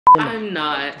I'm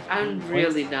not. I'm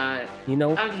really not. You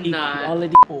know, I'm not.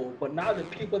 equality. But not the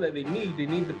people that they need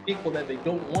the people that they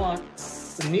don't want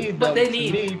to need But them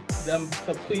they need them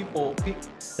to people.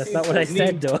 That's not what I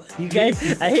said, though. You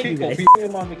guys, I hate you guys.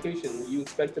 People on vacation, you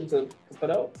expect them to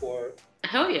put out or?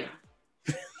 Hell yeah.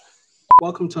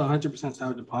 Welcome to 100%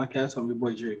 Savage Podcast. I'm your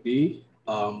boy Jerry B.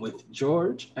 With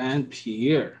George and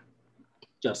Pierre.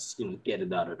 Just get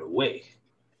it out of the way.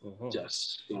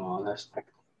 Just that's like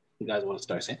you guys want to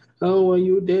start saying, "Oh, well,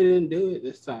 you didn't do it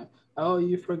this time. Oh,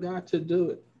 you forgot to do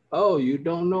it. Oh, you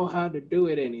don't know how to do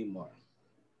it anymore."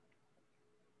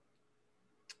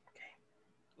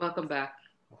 Welcome back.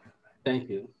 Thank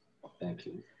you.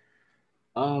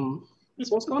 So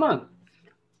what's going on?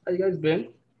 How you guys been?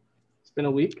 It's been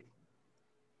a week.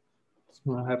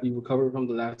 Have you recovered from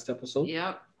the last episode?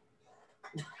 Yep.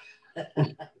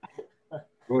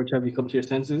 George, have you come to your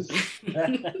senses?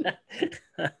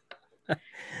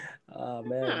 Oh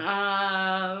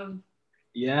man.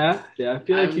 Yeah. I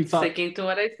feel like you thought. Sticking to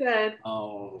what I said.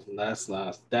 Oh, that's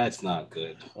not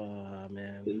good. Oh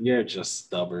man. You're just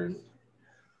stubborn.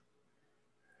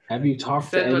 Have you talked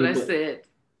to Said what I anybody? said.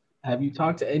 Have you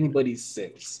talked to anybody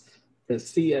since to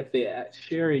see if they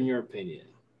share in your opinion?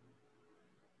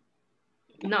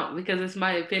 No, because it's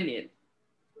my opinion.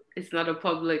 It's not a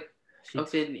public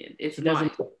opinion. It's she mine.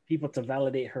 doesn't want people to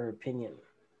validate her opinion.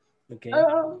 Okay.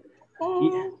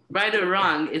 Yeah. Right or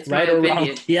wrong, it's right my or opinion.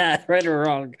 wrong. Yeah, right or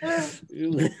wrong.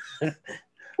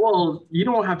 Well, you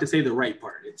don't have to say the right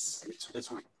part. It's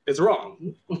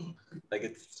wrong.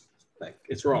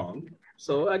 it's wrong.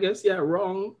 So I guess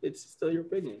wrong. It's still your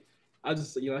opinion. I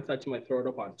just I thought you might throw it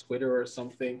up on Twitter or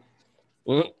something.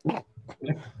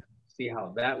 See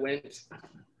how that went.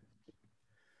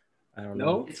 I don't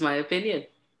know. It's my opinion.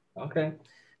 Okay.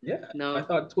 Yeah. No. I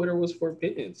thought Twitter was for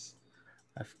opinions.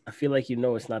 I feel like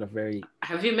it's not a very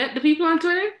Have you met the people on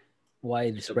Twitter?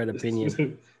 widespread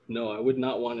opinion. No, I would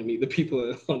not want to meet the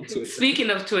people on Twitter. Speaking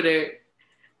of Twitter,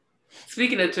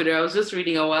 I was just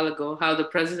reading a while ago how the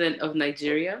president of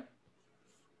Nigeria,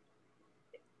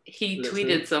 he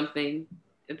tweeted something.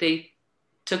 They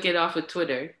took it off of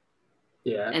Twitter.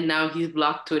 Yeah. And now he's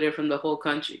blocked Twitter from the whole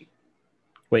country.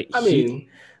 Wait,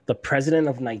 the president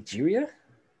of Nigeria?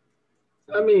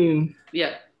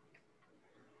 Yeah.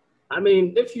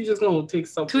 If you just gonna take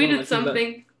something, tweeted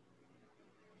something.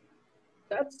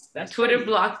 That's Twitter petty.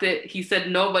 Blocked it. He said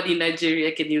nobody in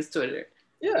Nigeria can use Twitter.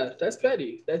 Yeah, that's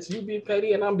petty. That's you being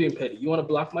petty and I'm being petty. You want to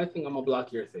block my thing? I'm gonna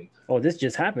block your thing. Oh, this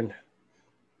just happened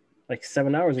like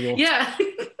 7 hours ago. Yeah.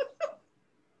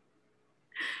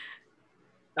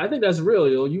 I think that's real,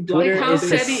 yo. You Twitter how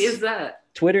petty is that?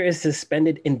 Twitter is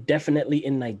suspended indefinitely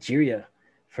in Nigeria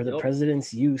for the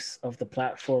president's use of the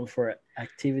platform for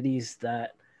activities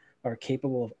that are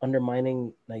capable of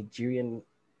undermining Nigerian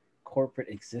corporate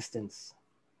existence.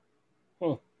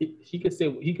 He could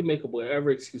say he can make up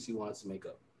whatever excuse he wants to make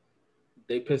up.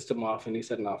 They pissed him off and he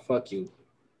said, "Nah, fuck you.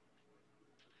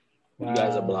 Wow. You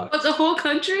guys are blocked." But the whole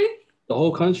country? The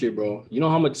whole country, bro. You know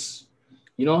how much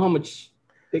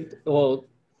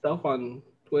stuff on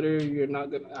Twitter you're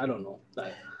not gonna. I don't know.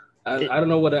 I don't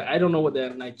know what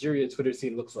that Nigeria Twitter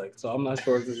scene looks like. So I'm not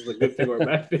sure if this is a good thing or a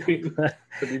bad thing.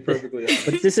 To be perfectly honest.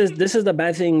 But this is the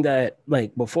bad thing that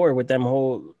like before with them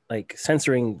whole like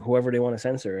censoring whoever they want to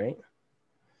censor, right?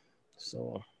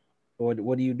 So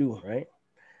what do you do, right?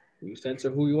 You censor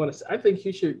who you want to. I think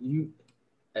if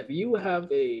you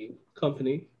have a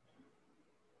company,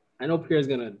 I know Pierre's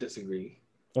gonna disagree.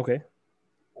 Okay.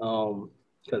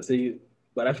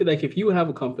 But I feel like if you have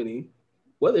a company,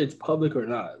 whether it's public or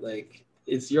not, like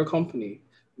it's your company,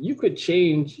 you could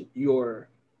change your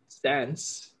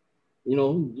stance.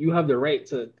 You have the right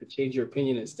to change your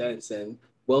opinion and stance and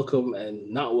welcome and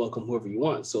not welcome whoever you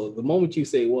want. So the moment you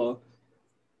say, well,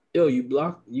 yo, you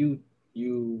block you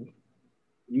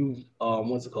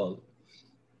what's it called?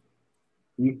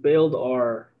 You failed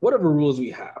our whatever rules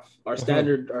we have, our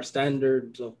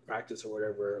standards of practice or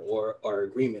whatever, or our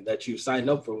agreement that you signed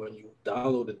up for when you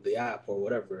downloaded the app or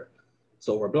whatever.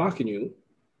 So we're blocking you.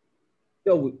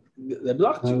 Yo, they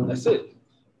blocked you. That's it.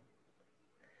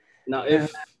 Now,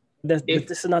 if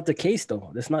this is not the case,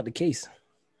 though. That's not the case.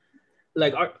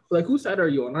 Like whose side are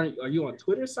you on? Are you on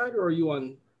Twitter's side or are you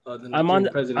on the Nigerian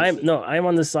presidency? I'm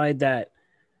on the side that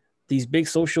these big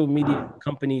social media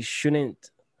companies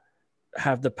shouldn't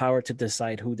have the power to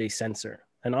decide who they censor.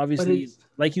 And obviously,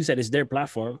 like you said, it's their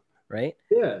platform, right?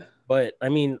 Yeah. But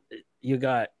you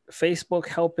got Facebook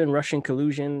helping Russian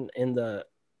collusion in the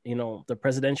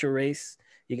presidential race.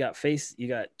 You got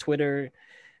Twitter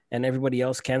and everybody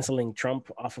else canceling Trump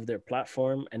off of their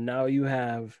platform. And now you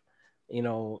have,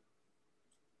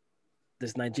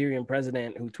 this Nigerian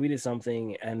president who tweeted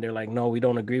something and they're like, no, we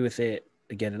don't agree with it,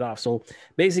 to get it off. So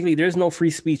basically there's no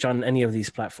free speech on any of these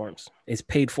platforms. It's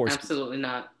paid for. Absolutely speech.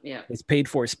 Not. Yeah. It's paid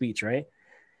for speech, right?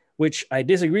 Which I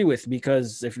disagree with,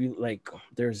 because if you like,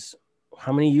 there's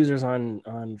how many users on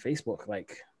Facebook?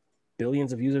 Like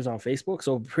billions of users on Facebook.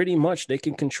 So pretty much they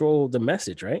can control the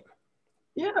message, right?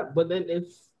 Yeah, but then if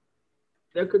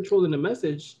they're controlling the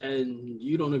message and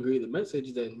you don't agree with the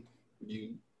message, then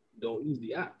you don't use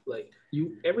the app. Like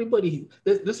everybody,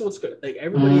 this is what's good. Like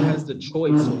everybody has the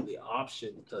choice or the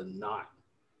option to not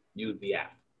use the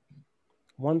app.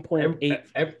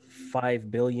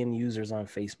 1.85 billion users on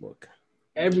Facebook.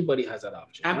 Everybody has that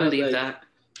option. I believe that.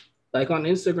 Like on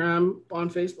Instagram, on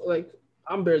Facebook, like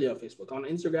I'm barely on Facebook. On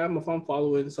Instagram, if I'm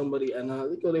following somebody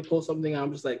and they post something,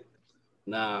 I'm just like,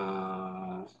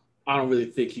 nah, I don't really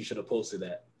think you should have posted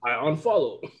that. I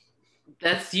unfollow.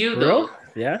 That's you, though.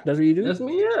 Yeah, that's what you do. That's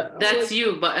me. Yeah, that's like,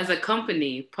 you. But as a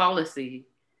company policy,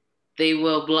 they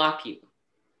will block you.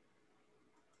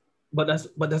 But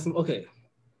that's okay.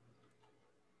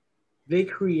 They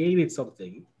created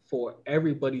something for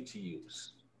everybody to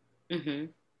use,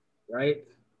 right?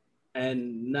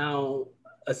 And now,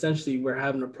 essentially, we're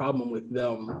having a problem with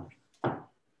them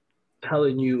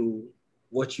telling you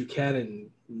what you can and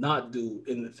not do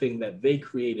in the thing that they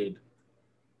created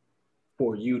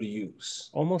for you to use.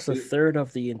 Almost a third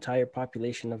of the entire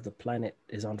population of the planet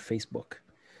is on Facebook.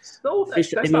 So in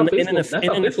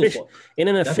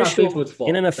an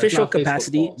official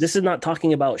capacity, this is not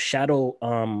talking about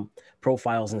shadow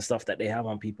profiles and stuff that they have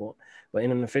on people, but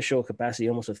in an official capacity,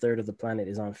 almost a third of the planet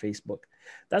is on Facebook.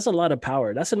 That's a lot of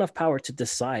power. That's enough power to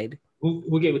decide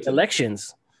who gave it to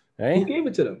elections, them? Right? Who gave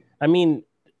it to them? I mean,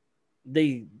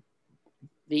 the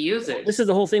users. This is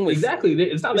the whole thing with exactly.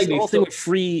 It's not like the whole thing with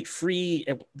free.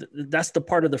 That's the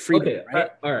part of the freedom, okay, right?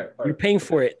 All right. You're paying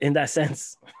for it in that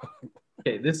sense.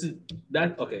 Okay, this is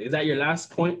that. Okay, is that your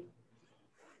last point?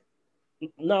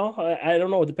 No, I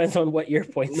don't know. It depends on what your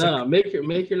point is. No, make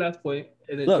your last point.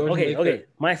 And then look, okay.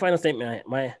 My final statement.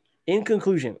 In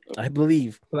conclusion, I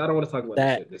believe. But I don't want to talk about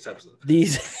that this episode.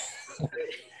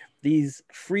 These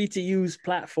free to use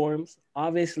platforms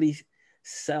obviously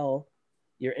sell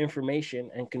your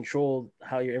information and control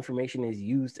how your information is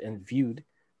used and viewed,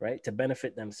 right, to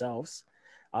benefit themselves.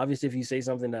 Obviously, if you say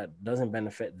something that doesn't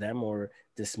benefit them or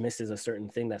dismisses a certain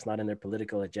thing that's not in their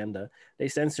political agenda, they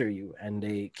censor you and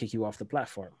they kick you off the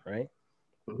platform, right?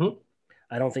 Mm-hmm.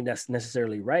 I don't think that's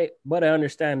necessarily right, but I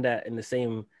understand that in the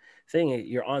same thing,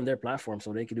 you're on their platform,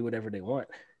 so they can do whatever they want,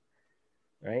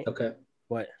 right? Okay.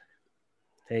 But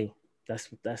hey, that's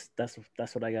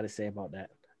what I got to say about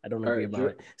that. I don't agree about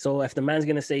it. So if the man's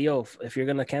gonna say, "Yo, if you're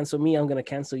gonna cancel me, I'm gonna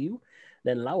cancel you,"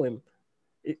 then allow him.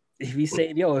 If he's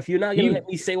saying, "Yo, if you're not gonna let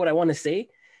me say what I want to say,"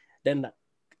 then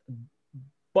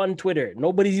bun Twitter.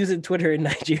 Nobody's using Twitter in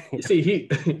Nigeria. See,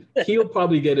 he'll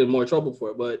probably get in more trouble for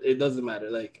it, but it doesn't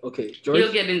matter. Like, okay, George,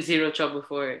 he'll get in zero trouble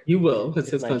for it. He will. It's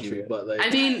his country, but like,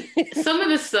 I mean, some of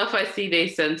the stuff I see they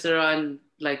censor on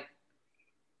like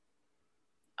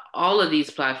all of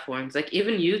these platforms, like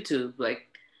even YouTube, like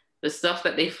the stuff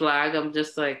that they flag, I'm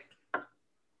just like,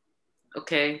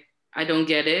 okay, I don't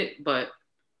get it, but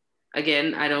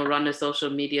again, I don't run a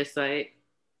social media site.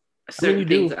 Certain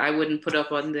things I wouldn't put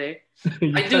up on there.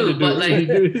 I do, but like,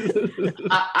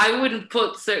 I wouldn't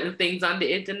put certain things on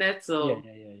the internet, so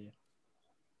yeah.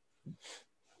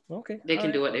 Okay, they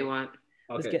can do what they want.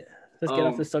 Okay. Let's get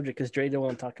off the subject because Dre don't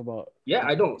want to talk about. Yeah,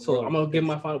 I don't. So I'm gonna give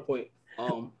my final point.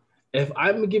 If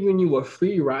I'm giving you a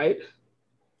free ride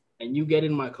and you get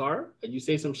in my car and you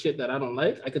say some shit that I don't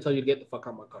like, I can tell you to get the fuck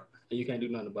out of my car and you can't do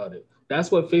nothing about it.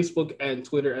 That's what Facebook and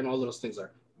Twitter and all those things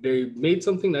are. They made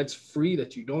something that's free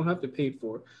that you don't have to pay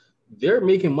for. They're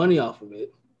making money off of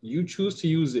it. You choose to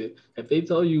use it. If they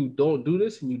tell you don't do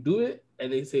this and you do it,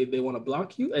 and they say they want to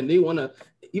block you, and they want to,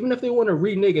 even if they want to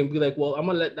renege and be like, well, I'm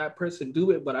gonna let that person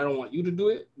do it, but I don't want you to do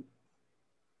it.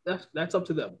 That's up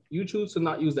to them. You choose to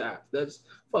not use the app. That's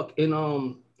fuck. In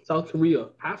South Korea,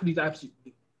 half of these apps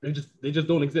they just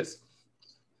don't exist.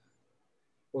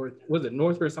 Or was it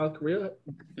North or South Korea?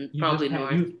 Probably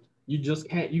North. You just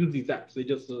can't use these apps. They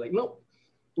just like, nope,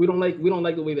 we don't like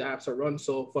the way the apps are run,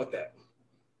 so fuck that.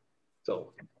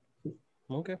 So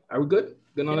okay. Are we good?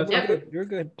 Good on that topic? You're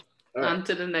good. All right. On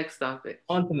to the next topic.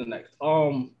 On to the next.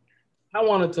 I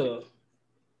wanted to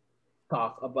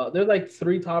talk about, there's like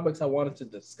 3 topics I wanted to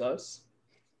discuss.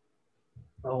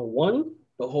 One,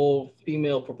 the whole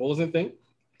female proposing thing.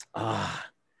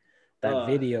 That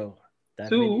video.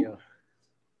 Two,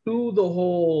 the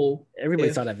whole.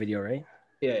 Everybody saw that video, right?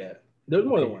 Yeah. There's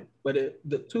more than one, but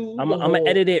I'm gonna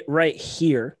edit it right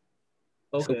here,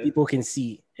 okay, so people can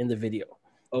see in the video.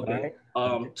 Okay.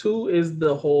 Right. 2 is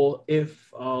the whole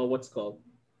what's it called?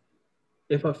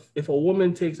 If a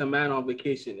woman takes a man on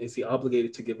vacation, is he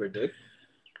obligated to give her dick?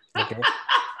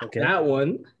 Okay. That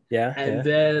one. Yeah. And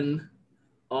then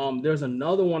there's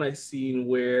another one I seen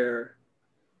where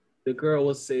the girl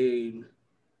was saying,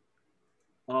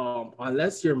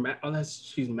 unless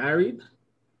she's married,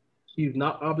 she's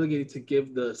not obligated to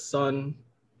give the son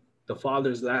the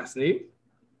father's last name.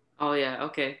 Oh yeah,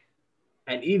 okay.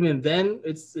 And even then,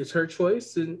 it's her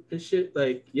choice and shit.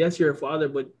 Like, yes, you're a father,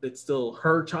 but it's still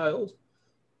her child.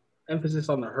 Emphasis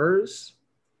on the hers,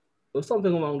 or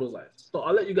something along those lines. So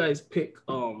I'll let you guys pick.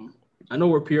 I know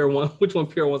which one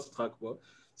Pierre wants to talk about.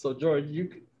 So George,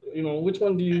 you know, which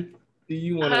one do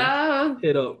you want to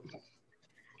hit up?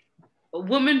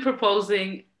 Woman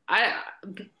proposing,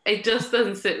 it just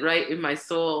doesn't sit right in my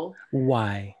soul.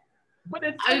 Why? But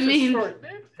it's short,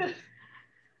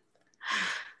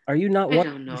 are you not one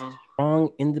of those strong,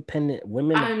 independent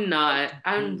women? I'm not.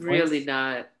 I'm really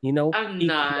not. You know, I'm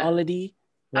equality.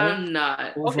 Not. Right? I'm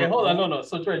not. Okay, hold on. No.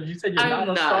 So George, you said you're not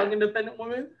a strong, independent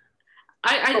woman?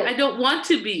 I don't want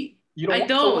to be. I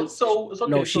don't. So okay,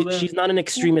 no, she's not an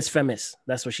extremist feminist.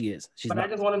 That's what she is. But I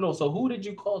just want to know. So who did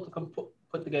you call to come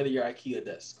put together your IKEA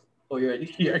desk or your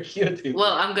IKEA table?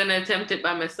 Well, I'm gonna attempt it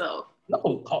by myself.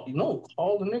 No, call the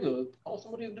nigga. Call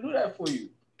somebody to do that for you.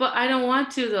 But I don't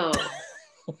want to though.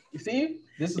 You see,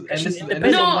 and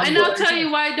I'll tell you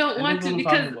why I don't want to,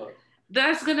 because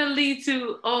that's gonna lead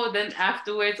to then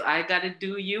afterwards I gotta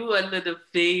do you a little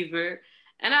favor,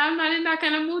 and I'm not in that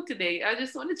kind of mood today. I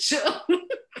just want to chill.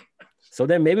 So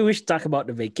then maybe we should talk about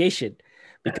the vacation,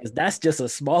 because that's just a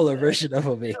smaller version of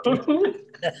a vacation.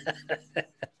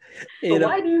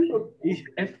 Why do you?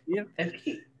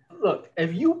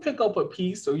 If you pick up a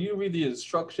piece or you read the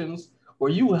instructions or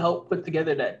you help put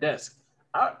together that desk,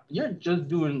 you're just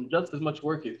doing just as much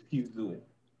work as he's doing.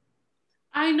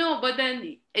 I know, but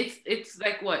then it's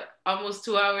like what, almost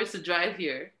 2 hours to drive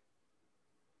here,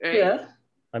 right? Yeah.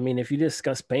 I mean, if you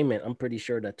discuss payment, I'm pretty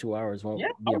sure that 2 hours won't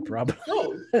be a problem.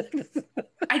 No.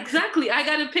 Exactly. I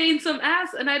gotta pay in some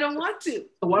ass, and I don't want to.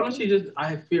 So why don't you just?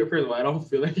 I don't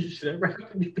feel like you should ever have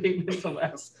to be paying in some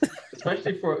ass,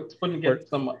 especially for putting together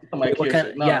some IKEA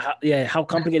shit. No. Yeah. How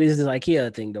complicated is this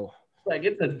IKEA thing though? Like,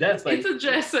 it's a desk. Like, it's a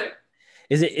dresser.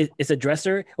 It's a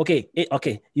dresser? Okay.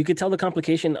 You could tell the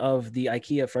complication of the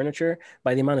IKEA furniture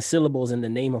by the amount of syllables in the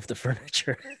name of the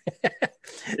furniture.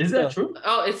 Is that true?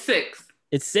 Oh, it's 6.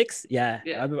 It's 6? Yeah.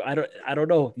 I don't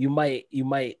know. You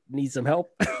might need some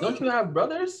help. Don't you have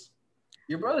brothers?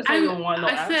 Your brothers don't want no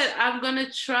ass. I said I'm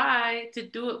gonna try to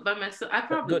do it by myself. I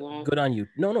probably won't. Good on you.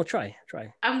 No, try.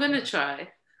 I'm gonna try.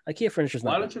 IKEA furniture's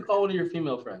not. Why don't you call one of your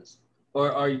female friends?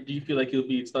 Or do you feel like you'll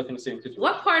be stuck in the same situation?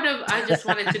 What part of I just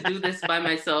wanted to do this by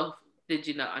myself did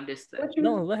you not understand?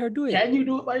 No, let her do it. Can you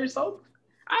do it by yourself?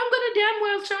 I'm gonna damn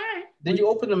well try. Did you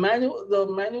open the manual? No,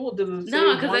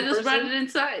 because I just brought it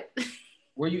inside.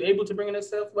 Were you able to bring it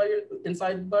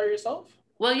inside by yourself?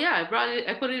 Well, yeah, I brought it.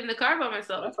 I put it in the car by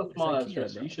myself. That's a small ass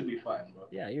dresser. You should be fine, bro.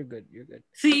 Yeah, you're good.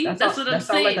 See, that's what I'm saying. That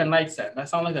sounds like a nightstand. That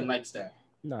sounds like a nightstand.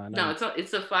 No,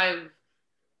 it's a 5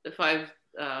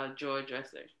 drawer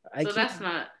dresser. So that's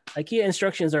not. IKEA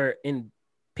instructions are in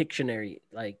Pictionary.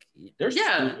 Like, they're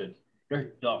stupid.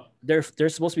 They're dumb. They're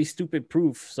supposed to be stupid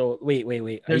proof. So wait.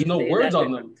 There's no words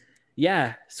on them.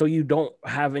 Yeah, so you don't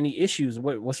have any issues.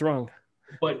 What's wrong?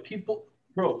 But people,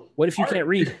 bro. What if you can't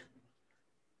read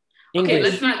English? Okay,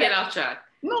 let's not get off track.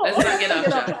 No, let's not get off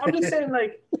track. I'm just saying,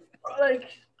 like.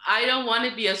 I don't want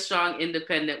to be a strong,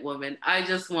 independent woman. I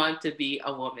just want to be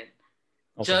a woman.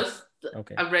 Okay. Just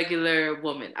a regular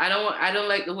woman. I don't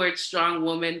like the word strong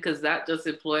woman, because that just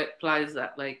implies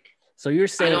that, like, so you're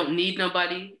saying I don't need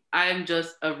nobody. I'm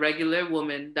just a regular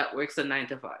woman that works a 9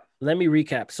 to 5. Let me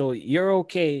recap. So you're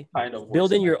okay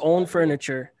building your own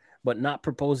furniture, but not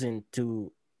proposing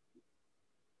to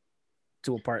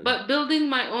a partner. But building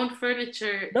my own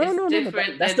furniture is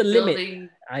different. That's the limit.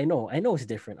 I know it's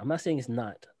different. I'm not saying it's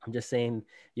not. I'm just saying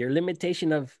your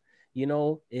limitation of,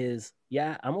 is,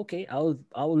 yeah, I'm okay. I'll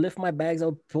lift my bags.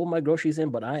 I'll pull my groceries in,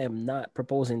 but I am not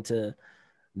proposing to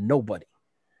nobody.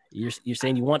 You're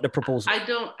saying you want the proposal.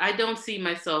 I don't see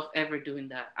myself ever doing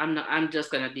that. I'm just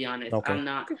gonna be honest. Okay. I'm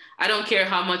not. I don't care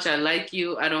how much I like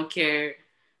you. I don't care.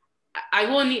 I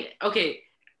won't. Okay,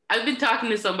 I've been talking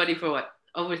to somebody for what,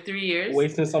 over 3 years.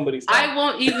 Wasting somebody's time. I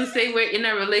won't even say we're in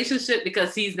a relationship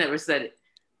because he's never said it.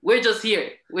 We're just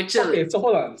here. We're chilling. Okay, so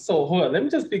hold on. Let me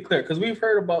just be clear, because we've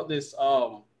heard about this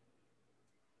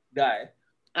guy.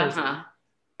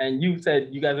 And you said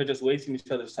you guys are just wasting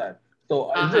each other's time.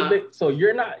 So so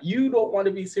you don't want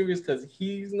to be serious because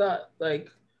he's not, like.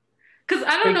 Because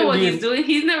I don't know what he's doing.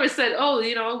 He's never said, oh,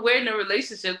 we're in a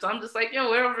relationship. So I'm just like, yo,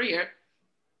 we're over here.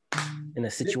 In a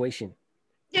situation.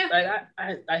 Yeah.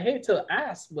 I hate to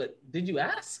ask, but did you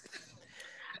ask?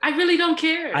 I really don't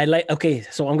care. Okay,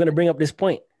 so I'm going to bring up this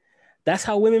point. That's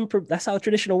how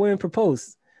traditional women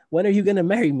propose. When are you going to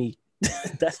marry me?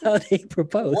 That's how they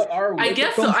propose. I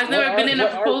guess so. I've never been in a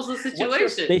proposal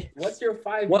situation. What's your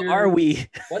 5 year? What are we?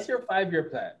 What's your 5-year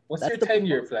plan? What's your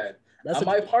 10-year plan? Am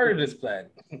I part of this plan?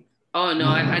 Oh no,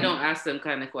 I don't ask them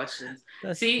kind of questions.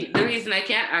 See, the reason I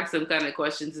can't ask them kind of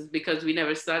questions is because we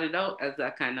never started out as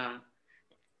that kind of.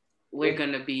 We're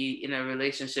gonna be in a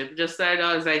relationship. Just started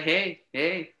out as like, hey.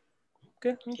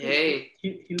 Okay. Hey.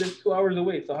 He lives 2 hours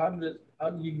away. So how did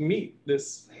you meet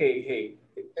this? Hey.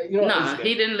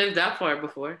 He didn't live that far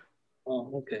before.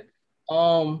 Oh, okay.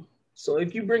 So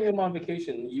if you bring him on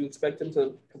vacation, you expect him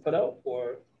to put out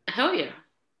or? Hell yeah.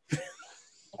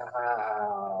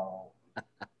 Wow.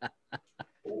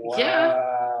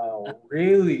 Yeah.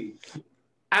 Really?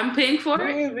 I'm paying for it?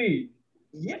 Really?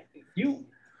 Yeah. You.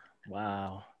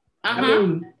 Wow. Uh-huh. I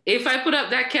mean, if I put up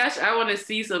that cash, I want to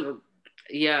see some.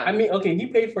 Yeah. I mean, okay, he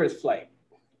paid for his flight.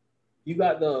 You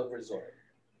got the resort.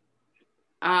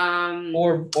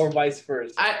 Or vice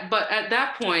versa. But at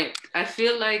that point, I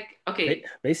feel like okay.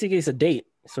 Basically, it's a date,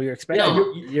 so you're expecting.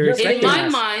 No, you're expecting.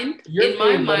 In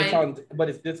my mind, but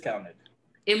it's discounted.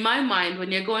 In my mind,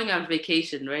 when you're going on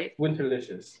vacation, right?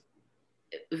 Winterlicious.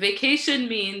 Vacation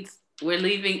means we're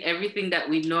leaving everything that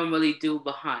we normally do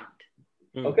behind.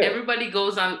 Okay. Everybody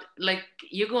goes on, like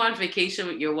you go on vacation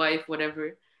with your wife,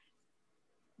 whatever.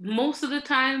 Most of the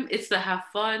time, it's to have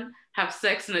fun, have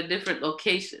sex in a different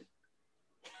location.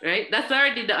 Right? That's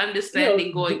already the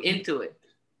understanding going into it.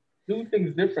 Do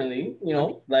things differently,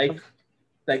 like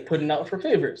putting out for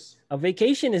favors. A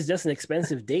vacation is just an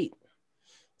expensive date.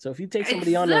 So if you take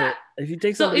somebody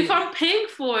if I'm paying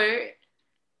for it,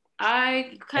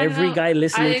 every guy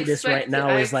listening to this right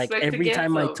now is like, every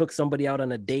time I took somebody out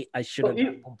on a date, I should have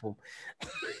got boom boom.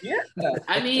 Yeah.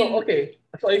 I mean,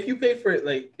 so if you pay for it,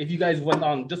 like if you guys went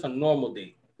on just a normal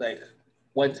date, like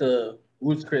went to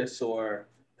Ruth's Chris or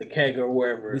the Keg or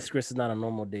wherever. Ruth's Chris is not a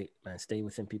normal date, man. Stay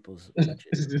within people's budget.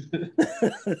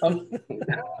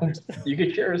 You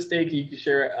can share a steak, you can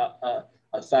share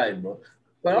a side, bro.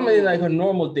 But I mean, like a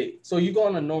normal date. So you go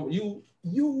on a normal,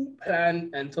 you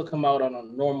plan and took him out on a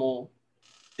normal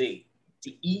date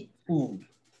to eat food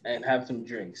and have some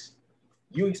drinks.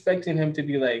 You expecting him to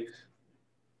be like,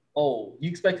 oh, you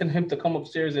expecting him to come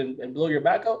upstairs and blow your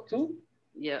back out too?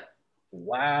 Yeah.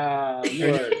 Wow.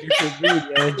 You're a different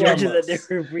breed. George is a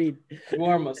different breed. You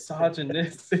are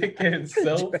misogynistic and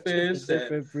selfish.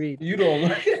 Different breed. You don't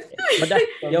like it.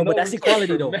 But that's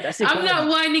equality though. That's equality. I'm not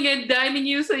whining and dining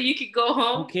you so you can go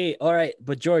home. Okay, all right.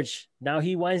 But George, now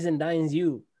he wines and dines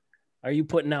you. Are you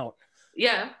putting out?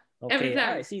 Yeah. Okay. Every time.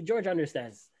 All right. See, George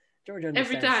understands.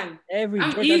 Every time. I'm easy.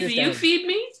 Understands. You feed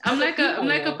me. I'm like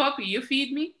a puppy. You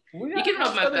feed me. You can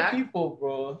rub my back. People,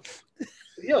 bro.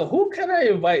 Yo, who can I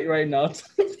invite right now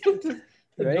to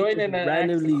join in and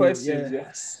ask questions? Yeah.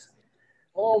 Yes.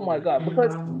 Oh my God,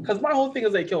 because my whole thing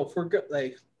is like, yo, for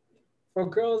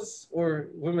girls or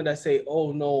women that say,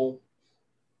 oh no,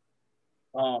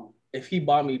 if he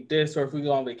bought me this or if we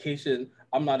go on vacation,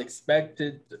 I'm not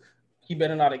expected. He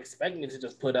better not expect me to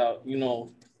just put out,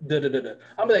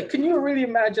 I'm like, can you really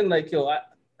imagine, like, yo,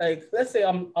 let's say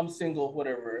I'm single,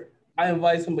 whatever. I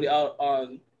invite somebody out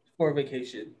for a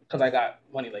vacation because I got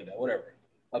money like that, whatever.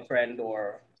 A friend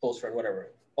or close friend,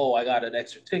 whatever. Oh, I got an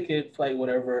extra ticket, flight,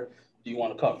 whatever. Do you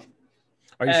want to come?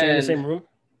 Are you sharing the same room?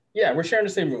 Yeah, we're sharing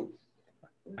the same room.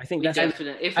 I think that's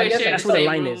definitely. If we're sharing that's the where same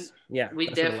the line room, is. Yeah, we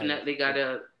definitely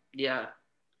gotta. Yeah.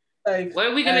 Like, what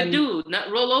are we gonna do? Not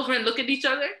roll over and look at each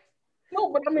other? No,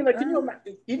 but I mean, like, can you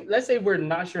imagine? Let's say we're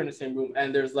not sharing the same room,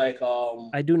 and there's like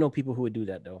I do know people who would do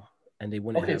that though, and they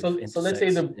wouldn't. Okay, so let's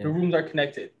say the rooms are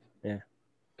connected. Yeah.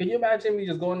 Can you imagine me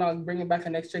just going out and bringing back a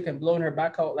next chick and blowing her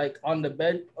back out like on the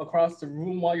bed across the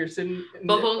room while you're sitting?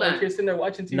 You're sitting there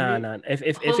watching TV. Nah.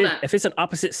 If it's an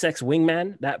opposite sex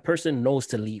wingman, that person knows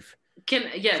to leave.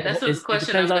 That's the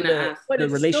question I'm gonna ask. But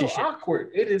it's relationship. Still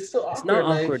awkward. It is still awkward. It's not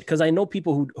awkward because I know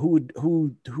people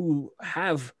who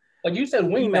have. Like you said,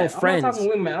 wingman. Friends. I'm not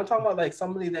talking wingman. I'm talking about like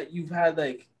somebody that you've had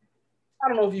like. I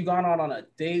don't know if you've gone out on a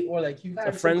date or like you've had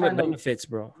a friend with benefits,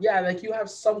 bro. Yeah, like you have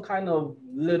some kind of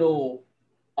little.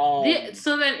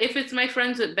 So then, if it's my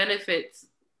friends with benefits,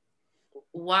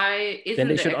 why isn't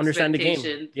then they should understand the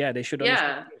game? Yeah, they should.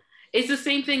 Yeah, it's the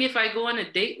same thing if I go on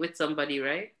a date with somebody,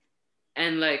 right?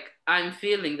 And like I'm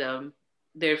feeling them,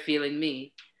 they're feeling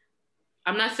me.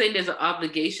 I'm not saying there's an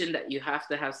obligation that you have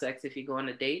to have sex if you go on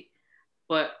a date,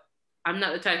 but I'm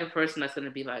not the type of person that's gonna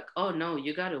be like, oh no,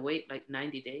 you gotta wait like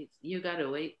 90 days. You gotta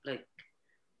wait. Like,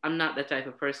 I'm not the type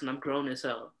of person. I'm grown as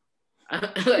hell.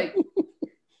 Like,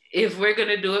 if we're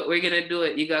gonna do it, we're gonna do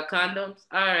it. You got condoms?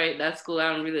 All right, that's cool.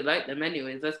 I don't really like them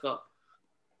anyways. Let's go.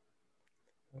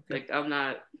 Okay. Like, I'm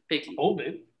not picky.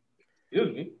 COVID.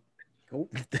 Excuse me.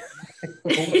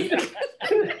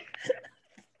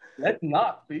 Let's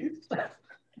not, please.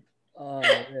 Oh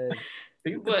man.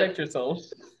 Please protect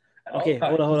yourselves. Okay,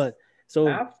 hold on. So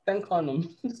masks and condoms.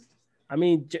 I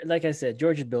mean, like I said,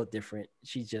 George is built different.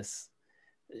 She's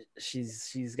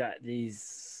got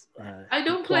these. I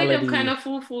don't play them kind of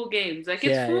fool games. Like,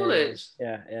 it's foolish.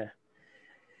 Yeah.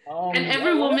 And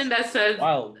every woman that says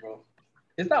wild, bro.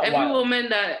 It's not every wild. woman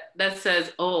that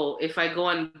says, oh, if I go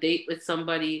on a date with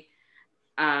somebody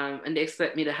and they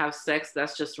expect me to have sex,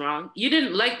 that's just wrong. You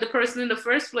didn't like the person in the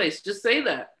first place. Just say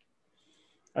that.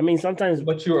 I mean, sometimes.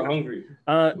 But you were hungry.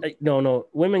 No.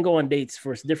 Women go on dates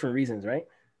for different reasons, right?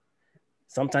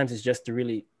 Sometimes it's just to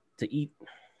eat.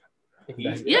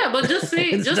 Yeah, but just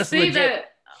say legit. that.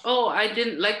 Oh, I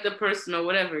didn't like the person or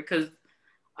whatever. Because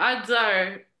odds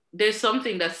are there's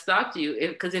something that stopped you.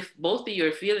 Because if both of you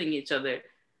are feeling each other,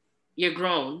 you're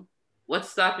grown. What's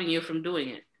stopping you from doing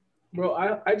it? Bro,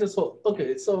 I just hope.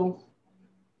 Okay, so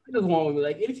I just want to be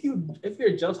like, if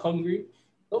you're just hungry,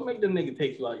 don't make the nigga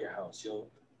take you out your house, yo.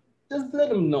 Just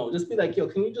let him know. Just be like, yo,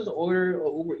 can you just order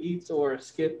or Uber Eats or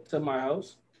Skip to my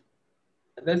house?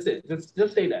 That's it.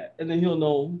 Just say that, and then he'll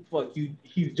know. Fuck you.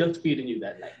 He's just feeding you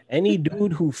that night. Any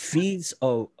dude who feeds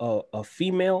a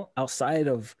female outside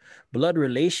of blood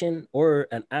relation or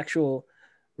an actual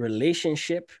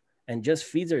relationship and just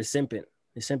feeds her is simping.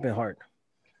 It's simping hard.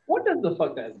 What does the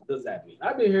fuck does that mean?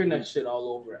 I've been hearing that shit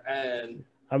all over, and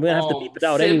I'm gonna have to beep it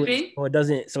out anyway,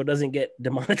 so it doesn't get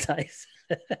demonetized.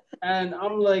 And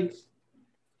I'm like,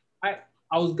 I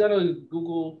was gonna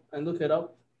Google and look it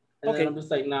up. And then I'm just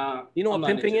like, nah. You know what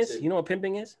pimping is? You know what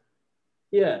pimping is?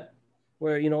 Yeah.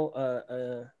 Where,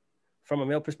 from a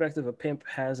male perspective, a pimp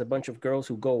has a bunch of girls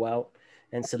who go out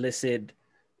and solicit,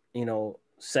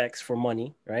 sex for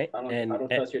money, right? I don't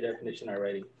trust your definition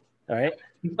already. All right.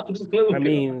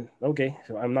 Okay.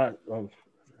 So I'm not.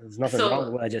 There's nothing wrong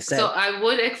with what I just said. So I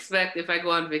would expect if I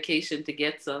go on vacation to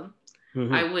get some,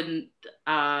 I wouldn't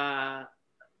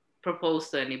propose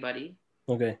to anybody.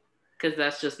 Okay. Because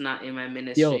that's just not in my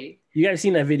ministry. Yo, you guys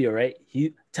seen that video, right?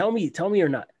 Tell me or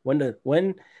not. When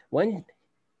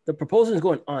the proposal is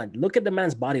going on, look at the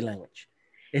man's body language.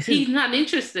 He's not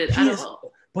interested at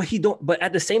all. But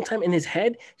at the same time, in his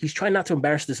head, he's trying not to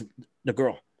embarrass the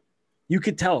girl. You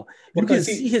could tell. You can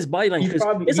see his body language.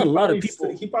 There's a lot of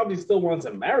people. He probably still wants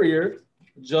to marry her.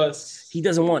 Just he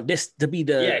doesn't want this to be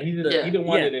the. He didn't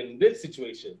want it in this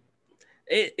situation.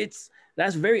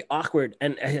 That's very awkward,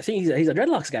 and I think he's a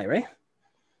dreadlocks guy, right?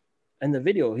 And the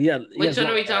video, which one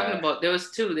are we talking about? There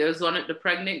was two. There was one at the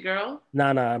pregnant girl. No,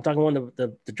 I'm talking one of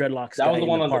the dreadlocks. That was the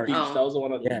one on the beach. That was the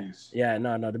one on the beach. Yeah,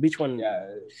 no, the beach one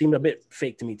seemed a bit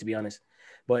fake to me, to be honest.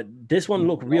 But this one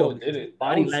looked real.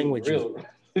 Body language. Real.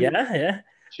 Yeah.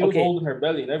 She was holding her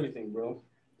belly and everything, bro.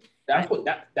 That's what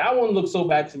that one looked so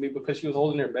bad to me because she was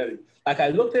holding her belly. Like I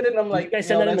looked at it and I'm like, you guys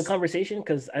send that in the conversation?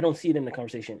 Because I don't see it in the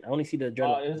conversation. I only see the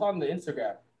dreadlock. It's on the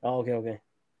Instagram. Oh, okay.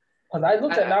 Because I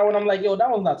looked at that one, I'm like, yo, that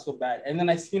one's not so bad. And then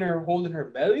I seen her holding her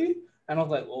belly, and I was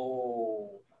like, oh.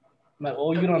 I'm like,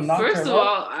 oh, you don't knock her up? First of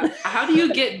all, how do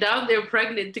you get down there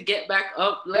pregnant to get back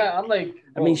up? Like, yeah, I'm like,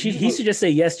 bro, I mean, he should just say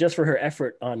yes just for her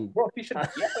effort on. Bro, he should,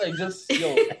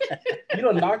 yo, you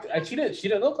don't knock. She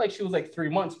didn't look like she was like 3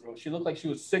 months, bro. She looked like she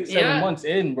was 6-7 months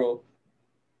in, bro.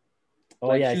 Oh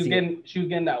like she was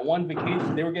getting that one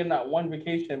vacation. They were getting that one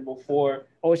vacation before.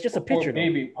 Oh, it's just a picture.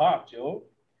 Baby popped, yo.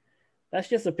 That's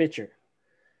just a picture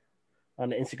on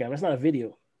the Instagram. That's not a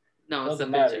video. No, it's a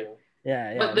picture.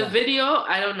 Yeah. But the video,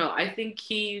 I don't know. I think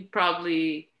he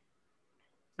probably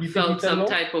felt some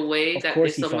type of way that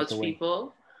there's so much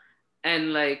people.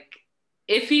 And like,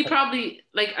 if he probably,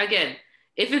 like, again,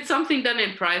 if it's something done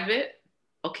in private,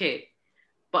 okay.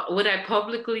 But would I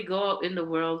publicly go out in the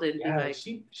world and be like...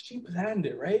 she planned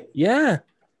it, right? Yeah.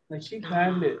 Like, she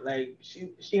planned it. Like,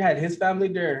 she had his family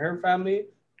there and her family.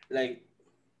 Like,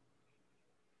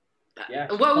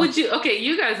 yeah. What would you... Okay,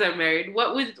 you guys are married.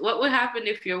 What would happen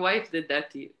if your wife did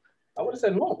that to you? I would have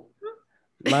said no.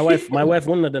 My wife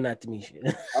wouldn't have done that to me.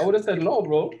 I would have said no,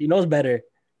 bro. She knows better.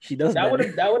 She does that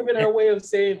better. That would have been her way of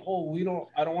saying, oh,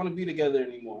 I don't want to be together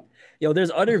anymore. Yo,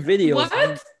 there's other videos.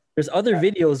 What? There's other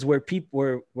videos where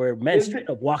people where men straight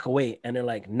up walk away and they're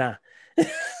like, nah.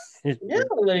 Yeah,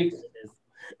 like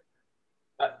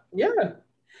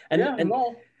and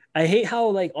no. I hate how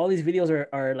like all these videos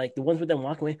are like the ones with them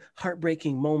walking away,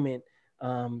 heartbreaking moment,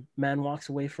 Man walks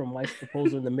away from wife's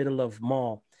proposal in the middle of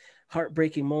mall.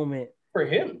 Heartbreaking moment. For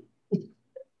him.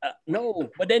 No,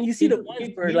 but then you see the ones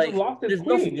where like there's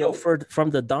no video from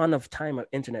the dawn of time of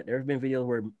internet. There have been videos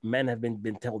where men have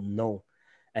been told no,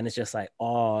 and it's just like,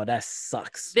 oh, that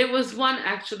sucks. There was one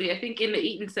actually, I think in the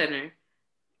Eaton Center.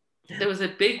 There was a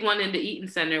big one in the Eaton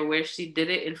Center where she did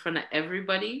it in front of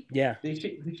everybody. Yeah. Did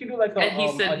she do like a, and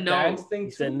he said a no. dance thing?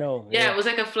 He said no. Yeah, it was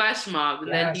like a flash mob, and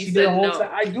yeah, then he said no.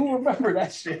 I do remember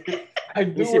that shit. I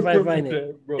do see if I find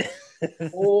it, bro.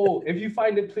 Oh, if you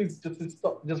find it, please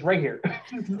just right here.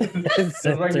 Just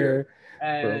right here.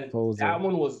 And proposal. That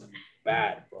one was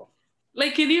bad, bro.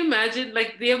 Like, can you imagine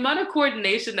like the amount of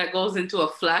coordination that goes into a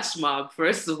flash mob?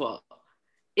 First of all,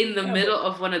 in the middle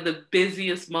of one of the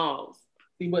busiest malls.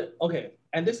 See, but okay,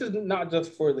 and this is not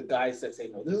just for the guys that say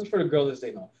no. This is for the girls that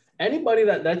say no. Anybody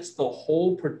that lets the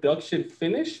whole production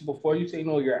finish before you say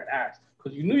no, you're an ass.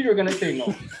 Because you knew you were gonna say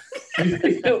no.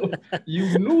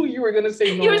 you knew you were gonna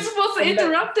say no. You were supposed to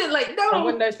interrupt it, like no.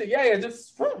 When that shit, yeah,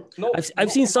 just no.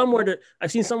 I've seen some where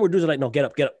dudes are like, no, get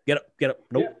up.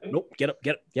 Nope, nope, get up.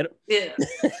 Yeah.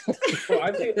 So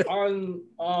I think on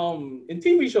in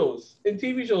TV shows,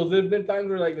 there's been times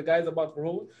where like the guy's about to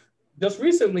propose. Just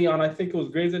recently on, I think it was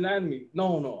Grey's Anatomy.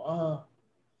 No,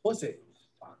 what's it?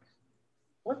 Fuck.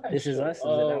 What that This show? Is Us? Is it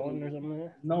that one or something?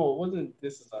 No, it wasn't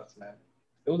This Is Us, man.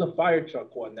 It was a fire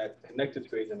truck one that connected to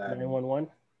Grey's Anatomy. 911?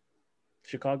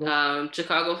 Chicago?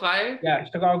 Chicago Fire? Yeah,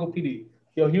 Chicago PD.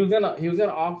 Yo, he was gonna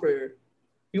offer,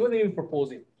 he wasn't even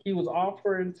proposing. He was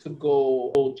offering to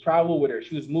go travel with her.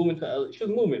 She was moving to LA. She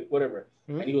was moving, whatever.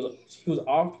 Mm-hmm. And he was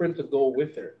offering to go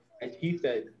with her. And he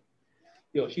said,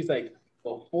 yo, she's like,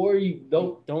 before you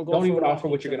don't even offer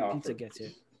what you're gonna offer. Gets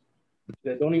you.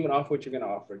 Don't even offer what you're gonna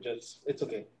offer. Just it's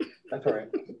okay. That's all right.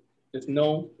 Just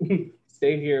no,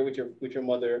 stay here with your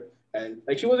mother. And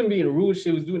like she wasn't being rude. She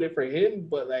was doing it for him,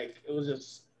 but like it was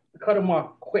just cut him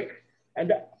off quick. And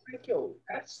that, like, yo,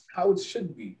 that's how it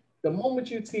should be. The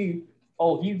moment you see,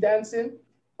 oh, he's dancing.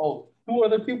 Oh, two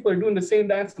other people are doing the same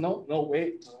dance. No,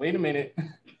 wait a minute.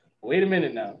 Wait a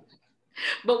minute now.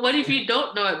 But what if you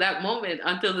don't know at that moment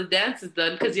until the dance is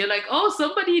done? Because you're like, oh,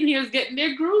 somebody in here is getting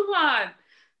their groove on.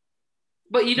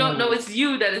 But you don't know it's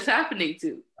you that it's happening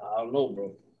to. I don't know,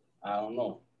 bro. I don't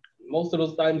know. Most of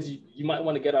those times you might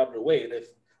want to get out of the way. And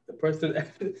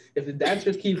if the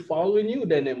dancers keep following you,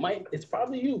 then it's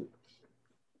probably you.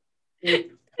 It's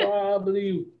probably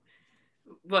you.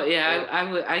 But yeah,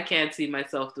 I can't see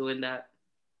myself doing that.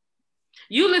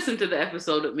 You listened to the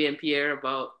episode with me and Pierre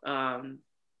about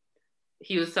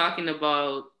he was talking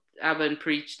about Abba and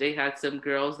Preach. They had some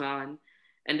girls on,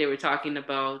 and they were talking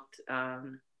about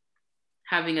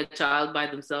having a child by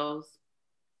themselves.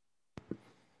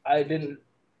 I do,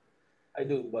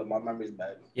 but my memory's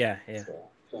bad. Yeah.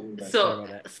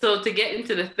 So to get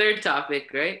into the third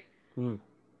topic, right? We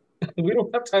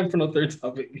don't have time for no third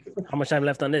topic. How much time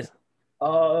left on this? I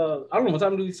don't know. What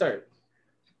time do we start?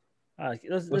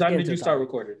 What time did you start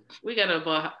recording? We got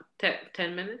about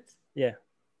 10 minutes. Yeah.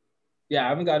 Yeah, I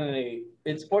haven't gotten any.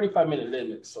 It's 45-minute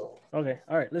limit, so. Okay,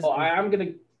 all right. I am gonna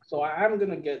get.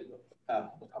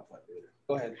 We'll talk about it later.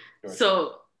 Go ahead, George.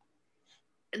 So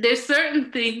there's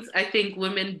certain things I think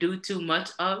women do too much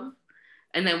of,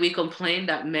 and then we complain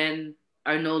that men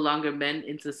are no longer men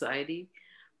in society.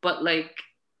 But like,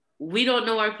 we don't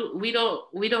know we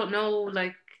don't know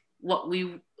like what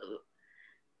we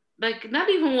like. Not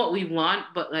even what we want,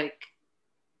 but like.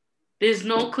 There's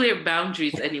no clear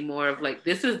boundaries anymore of like,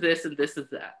 this is this and this is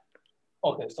that.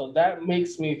 Okay, so that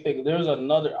makes me think there's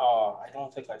another, I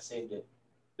don't think I saved it.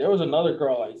 There was another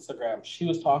girl on Instagram. She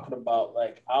was talking about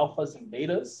like alphas and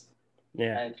betas.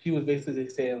 Yeah. And she was basically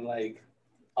saying like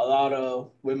a lot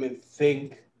of women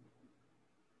think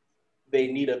they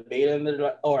need a beta in their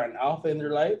life or an alpha in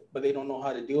their life, but they don't know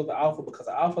how to deal with the alpha because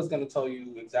the alpha is going to tell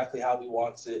you exactly how he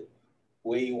wants it,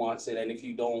 way he wants it. And if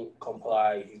you don't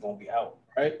comply, he's going to be out.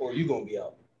 Right? Or you gonna be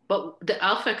out. But the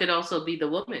alpha could also be the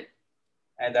woman.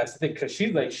 And that's the thing, because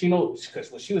she's like, she knows,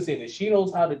 because what she was saying is she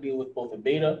knows how to deal with both a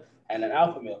beta and an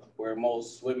alpha male, where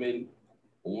most women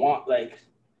want, like,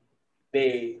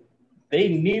 they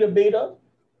need a beta,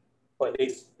 but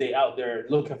they out there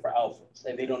looking for alphas,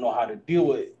 and they don't know how to deal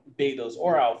with betas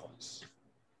or alphas.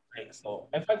 Right? So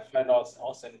if I can find out,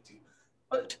 I'll send it to you.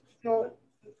 But, you know,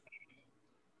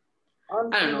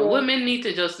 I don't know. Women need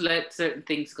to just let certain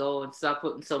things go and stop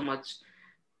putting so much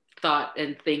thought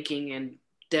and thinking and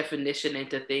definition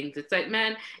into things. It's like,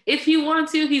 man, if he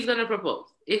wants you, he's gonna propose.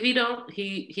 If he don't,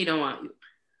 he don't want you.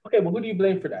 Okay, but who do you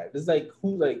blame for that? It's like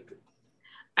who like.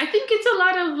 I think it's a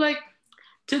lot of like.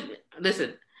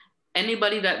 Listen,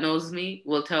 anybody that knows me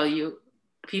will tell you,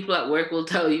 people at work will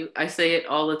tell you, I say it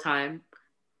all the time.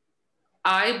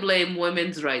 I blame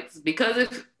women's rights, because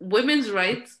if women's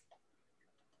rights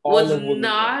was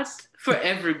not for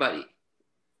everybody,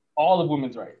 all of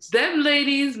women's rights, them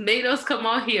ladies made us come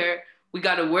out here. We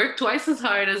got to work twice as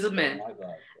hard as a man,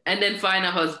 and then find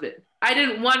a husband. I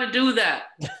didn't want to do that.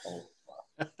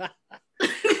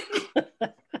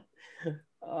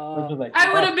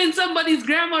 I would have been somebody's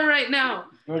grandma right now.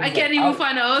 I can't even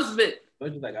find a husband.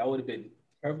 I would have been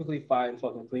perfectly fine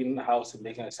fucking cleaning the house and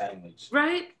making a sandwich.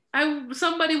 Right?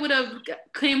 Somebody would have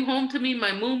came home to me,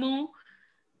 my moo-moo,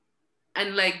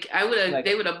 and like I would have,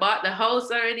 they would have bought the house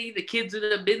already. The kids would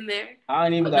have been there. I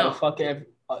ain't even gotta fuck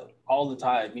all the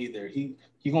time either. He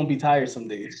gonna be tired some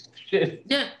days. Shit.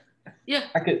 Yeah.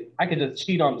 I could just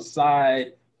cheat on the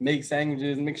side, make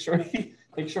sandwiches, make sure he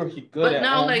good. But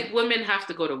now, like, women have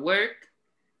to go to work.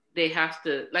 They have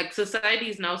to, like, society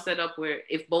is now set up where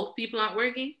if both people aren't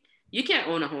working, you can't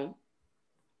own a home.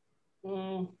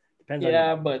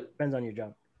 Depends on your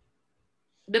job.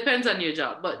 Depends on your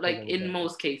job, but like in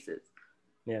most cases,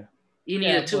 you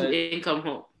need a 2-income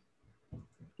home.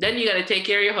 Then you got to take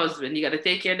care of your husband. You got to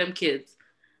take care of them kids.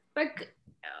 Like,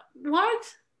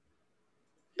 what?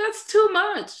 That's too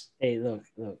much. Hey, look.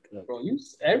 Bro,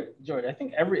 Jordan, I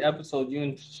think every episode you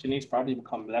and Shanice probably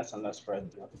become less and less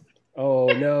friends. Bro. Oh,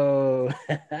 no.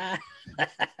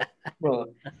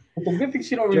 Bro, it's a good thing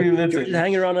she don't really listen. She's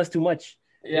hanging around us too much.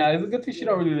 Yeah, it's a good thing she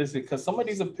don't really listen, because some of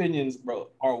these opinions, bro,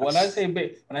 or when I say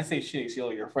Shanice,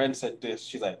 your friend said this,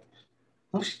 she's like,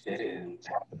 no, she didn't.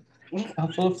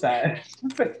 I'm so sad.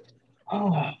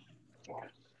 Oh.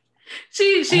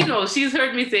 She knows. She's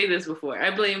heard me say this before. I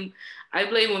blame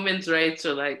women's rights,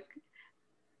 or like,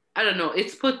 I don't know.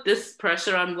 It's put this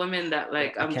pressure on women that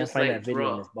like I'm just like, that video,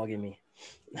 bro, it's bugging me.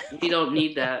 You don't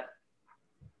need that.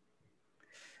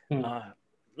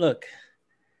 Look,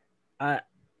 it's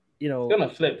gonna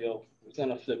flip, yo. It's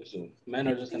gonna flip soon. Men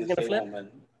are just gonna stay home, and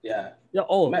yeah.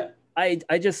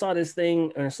 I just saw this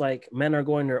thing, and it's like men are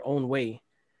going their own way,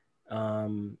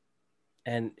 and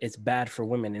it's bad for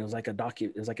women. It was like a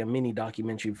mini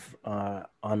documentary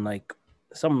on like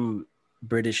some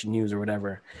British news or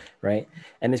whatever, right?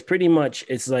 And it's pretty much,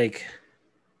 it's like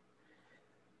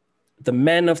the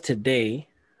men of today,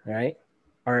 right,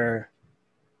 are,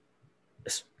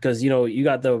 because you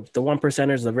got the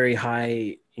 1%ers, the very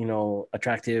high,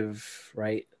 attractive,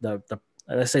 right? The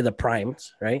let's say the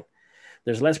primes, right?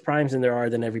 There's less primes than there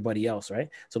are than everybody else, right?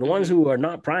 So the ones who are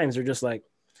not primes are just like,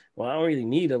 well, I don't really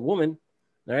need a woman,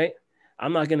 right?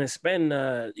 I'm not gonna spend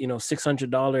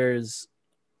 $600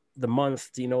 the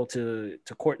month, to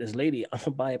court this lady. I'm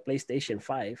gonna buy a PlayStation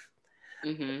 5,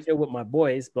 chill with my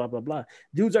boys, blah blah blah.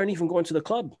 Dudes aren't even going to the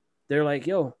club. They're like,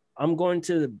 yo,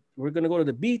 we're gonna go to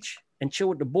the beach and chill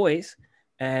with the boys,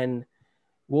 and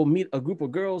we'll meet a group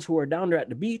of girls who are down there at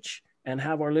the beach and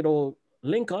have our little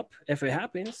link up if it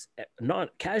happens,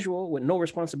 not casual with no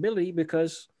responsibility,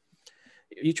 because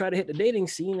you try to hit the dating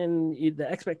scene and the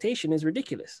expectation is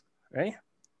ridiculous, right?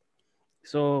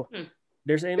 So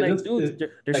they're saying they're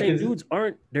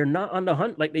not on the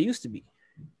hunt like they used to be.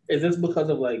 Is this because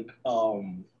of like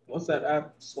what's that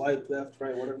app? Swipe left,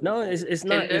 right, whatever. No, it's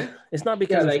not. It's not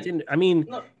because of Tinder. I mean,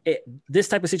 this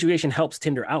type of situation helps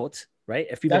Tinder out, right?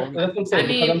 If people, that's what I'm saying.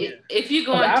 I mean, if you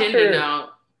go on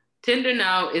Tinder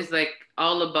now is like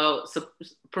all about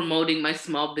promoting my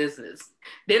small business.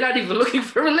 They're not even looking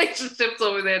for relationships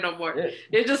over there no more. Yeah.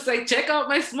 They're just like, check out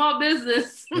my small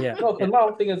business. Yeah. No, because my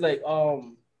whole thing is like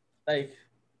all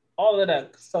of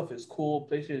that stuff is cool.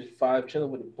 PlayStation 5,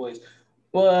 chilling with the boys.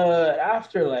 But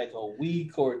after like a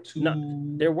week or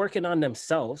two, they're working on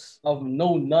themselves. Of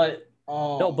no nut.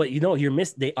 No, but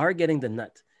they are getting the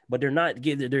nut, but they're not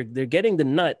getting. They're getting the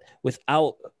nut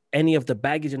without any of the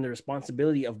baggage and the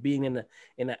responsibility of being in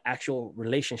an actual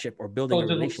relationship or building a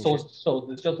relationship. So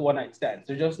it's just one night stands.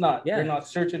 They're just not. Yeah. They're not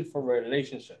searching for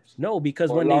relationships. No, because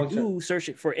when they do search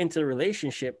it for into a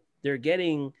relationship, they're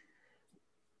getting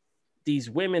these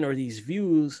women or these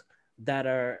views that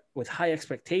are with high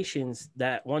expectations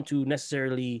that want to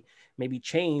necessarily maybe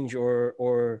change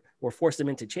or force them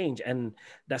into change. And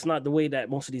that's not the way that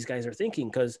most of these guys are thinking,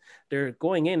 because they're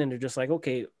going in and they're just like,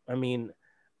 okay, I mean,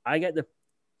 I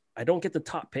don't get the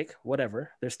top pick, whatever.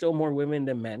 There's still more women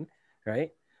than men, right?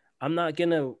 I'm not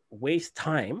going to waste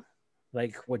time,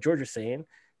 like what George is saying,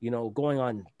 going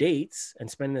on dates and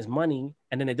spending this money,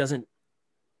 and then it doesn't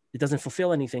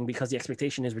fulfill anything because the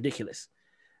expectation is ridiculous,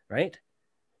 right?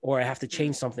 Or I have to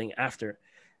change something after.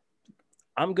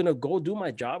 I'm going to go do my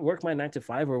job, work my 9 to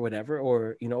 5 or whatever,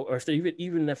 or, or if they're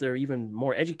even if they're even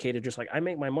more educated, just like I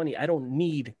make my money. I don't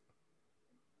need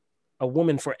a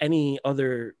woman for any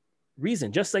other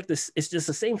reason. Just like this, it's just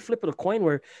the same flip of the coin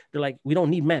where they're like, we don't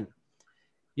need men.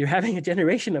 You're having a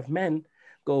generation of men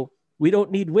go, we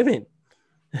don't need women.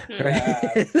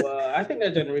 Right? Well, I think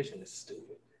that generation is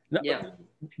stupid. No,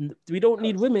 we don't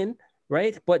need women,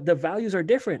 right? But the values are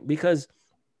different because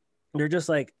they're just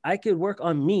like, I could work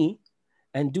on me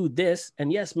and do this.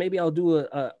 And yes, maybe I'll do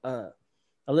a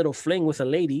little fling with a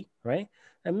lady, right?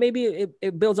 And maybe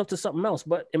it builds up to something else.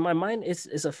 But in my mind,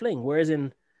 it's a fling. Whereas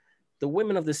in the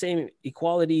women of the same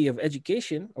equality of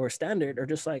education or standard are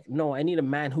just like, no, I need a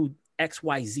man who X,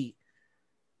 Y, Z.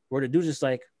 Where the dude's just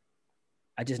like,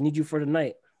 I just need you for the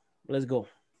night. Let's go.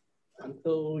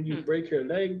 Until you break your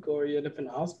leg or you end up in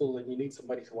the hospital and you need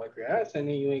somebody to wipe your ass and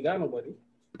then you ain't got nobody.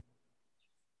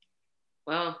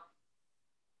 Well,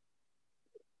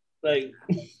 like,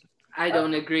 I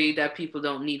don't agree that people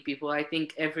don't need people. I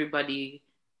think everybody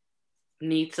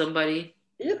needs somebody.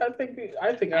 Yeah, I think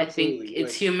absolutely. I think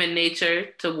it's human nature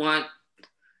to want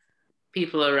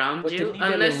people around you,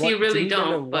 unless you really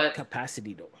don't. But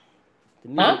capacity though.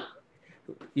 Huh?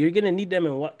 You're gonna need them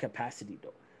in what capacity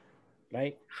though,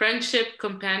 right? Friendship,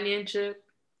 companionship.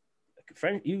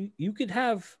 You could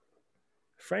have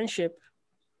friendship,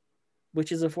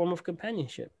 which is a form of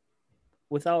companionship,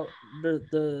 without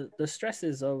the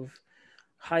stresses of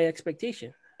high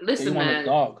expectation. Listen, so you want man. A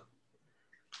dog.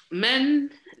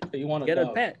 Men. So you want get dog.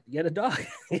 A pet. Get a dog.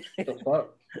 The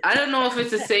fuck? I don't know if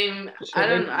it's the same. I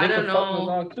don't know.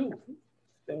 Dog too.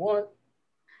 They want.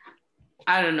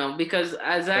 I don't know, because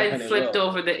as I flipped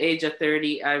over the age of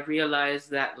 30, I realized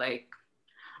that like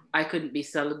I couldn't be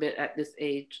celibate at this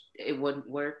age. It wouldn't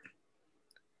work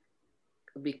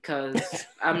because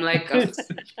I'm like a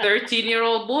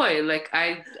 13-year-old boy. Like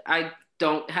I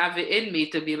don't have it in me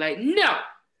to be like, no.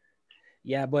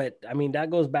 Yeah, but I mean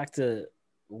that goes back to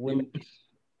women's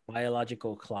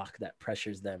biological clock that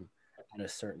pressures them at a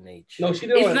certain age. No, she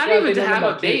didn't. It's not even to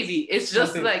have a baby. It's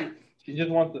just like she just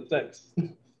wants the sex.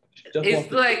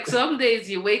 It's like some days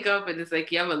you wake up and it's like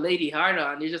you have a lady heart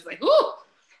on. You're just like, ooh.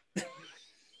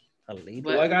 A lady.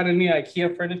 Well, I got any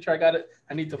IKEA furniture.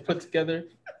 I need to put together.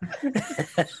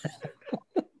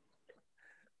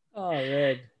 Oh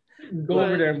man. Go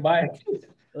over there and buy it.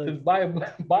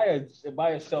 Just buy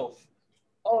a shelf.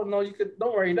 Oh no, you could.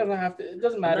 Don't worry. It doesn't have to. It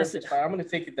doesn't matter if it's fine. I'm gonna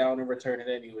take it down and return it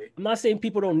anyway. I'm not saying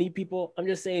people don't need people. I'm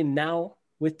just saying now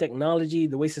with technology,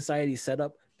 the way society is set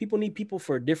up, people need people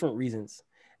for different reasons.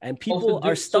 And people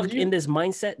are stuck in this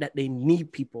mindset that they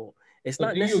need people. It's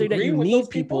not necessarily that you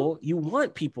need people, you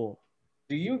want people.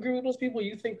 Do you agree with those people?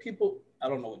 You think people, I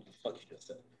don't know what the fuck you just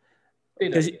said.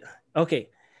 Okay,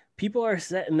 people are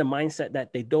set in the mindset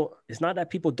that they don't, it's not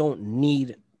that people don't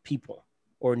need people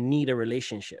or need a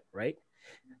relationship, right?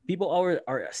 People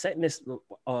are set in this,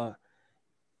 I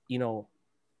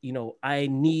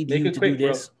need you to do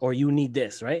this, or you need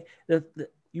this, right? If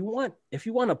you want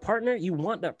a partner, you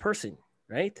want that person.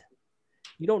 Right?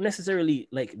 You don't necessarily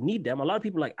like need them. A lot of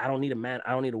people are like, I don't need a man.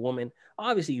 I don't need a woman.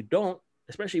 Obviously you don't,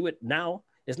 especially with now.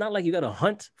 It's not like you got to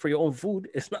hunt for your own food.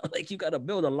 It's not like you got to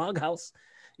build a log house.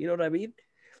 You know what I mean?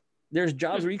 There's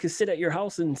jobs where you can sit at your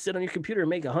house and sit on your computer and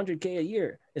make $100K a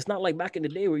year. It's not like back in the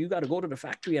day where you got to go to the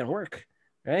factory and work.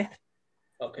 Right?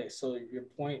 Okay. So your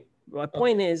point. My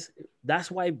point is that's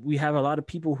why we have a lot of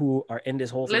people who are in this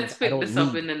whole thing. Let's pick this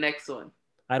up in the next one.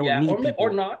 I don't need people.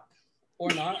 Or not.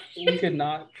 We could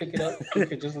not pick it up. We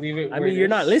could just leave it. I mean, you're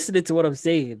not listening to what I'm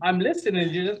saying. I'm listening.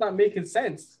 You're just not making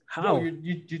sense. How? No,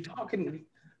 you're talking.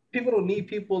 People don't need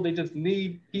people. They just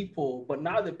need people. But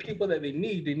not the people that they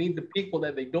need. They need the people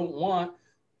that they don't want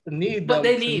to need them. But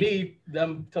they need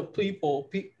them to people.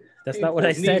 That's not what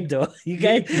I said, though. You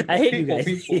guys, I hate you guys.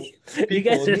 You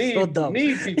guys are so dumb.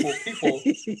 Need people.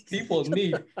 People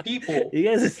need people. You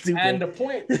guys are stupid. And the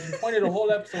point of the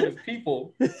whole episode is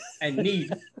people and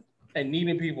need. And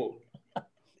needing people.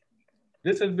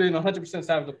 This has been 100%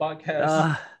 Savage the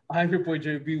podcast. I'm your boy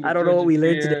JB. I don't know what we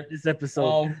learned today in this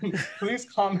episode. Please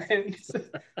comment,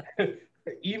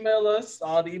 email us.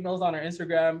 The email's on our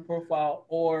Instagram profile,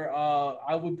 or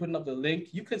I will put up the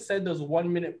link. You could send us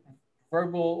 1 minute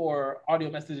verbal or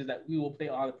audio messages that we will play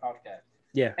on the podcast.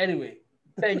 Yeah. Anyway,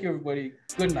 thank you, everybody.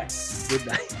 Good night. Good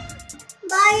night.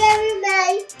 Bye,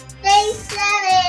 everybody. Stay savage.